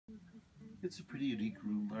It's a pretty unique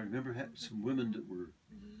room. I remember having some women that were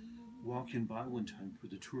walking by one time for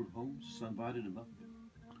the tour of homes, so I invited them up.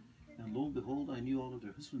 And lo and behold, I knew all of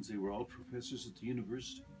their husbands. They were all professors at the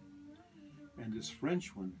university. And this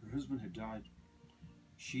French one, her husband had died.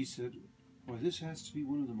 She said, "Why, this has to be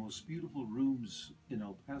one of the most beautiful rooms in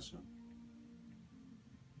El Paso."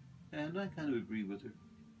 And I kind of agree with her.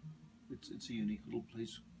 It's a unique little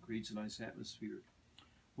place, creates a nice atmosphere.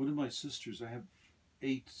 One of my sisters, I had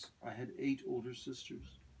 8 older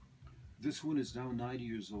sisters. This one is now 90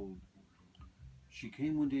 years old. She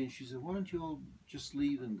came one day and she said, "Why don't you all just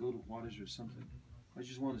leave and go to Juarez or something? I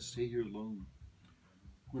just want to stay here alone."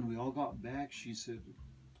 When we all got back, she said,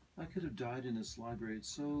 "I could have died in this library. It's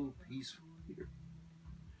so peaceful here."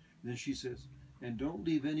 And then she says, "And don't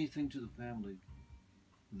leave anything to the family.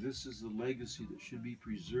 This is the legacy that should be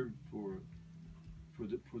preserved for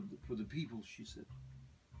the people," she said.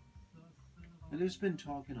 And there's been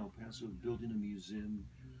talk in El Paso of building a museum,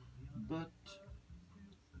 but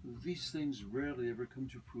these things rarely ever come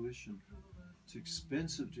to fruition. It's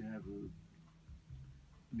expensive to have a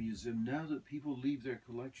museum. Now that people leave their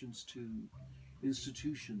collections to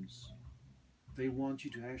institutions, they want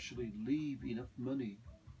you to actually leave enough money,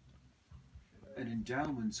 an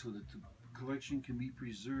endowment, so that the collection can be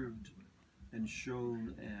preserved and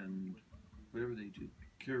shown and whatever they do,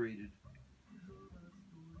 curated.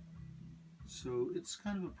 So it's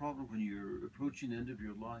kind of a problem when you're approaching the end of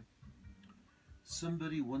your life.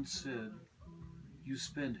 Somebody once said, you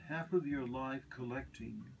spend half of your life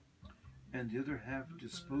collecting and the other half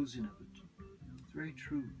disposing of it. It's very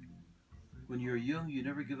true. When you're young, you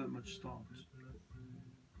never give it much thought.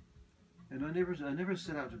 And I never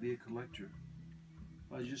set out to be a collector.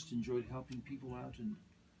 I just enjoyed helping people out, and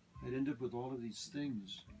I'd end up with all of these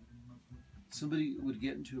things. Somebody would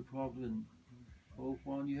get into a problem and, "Oh,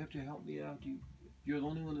 Juan, you have to help me out. You're the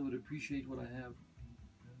only one that would appreciate what I have,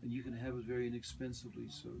 and you can have it very inexpensively."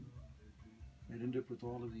 So I'd end up with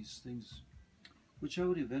all of these things, which I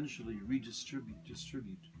would eventually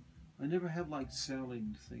distribute. I never have liked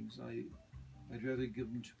selling things. I'd rather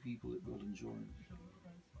give them to people that will enjoy them.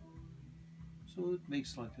 So it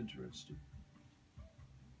makes life interesting.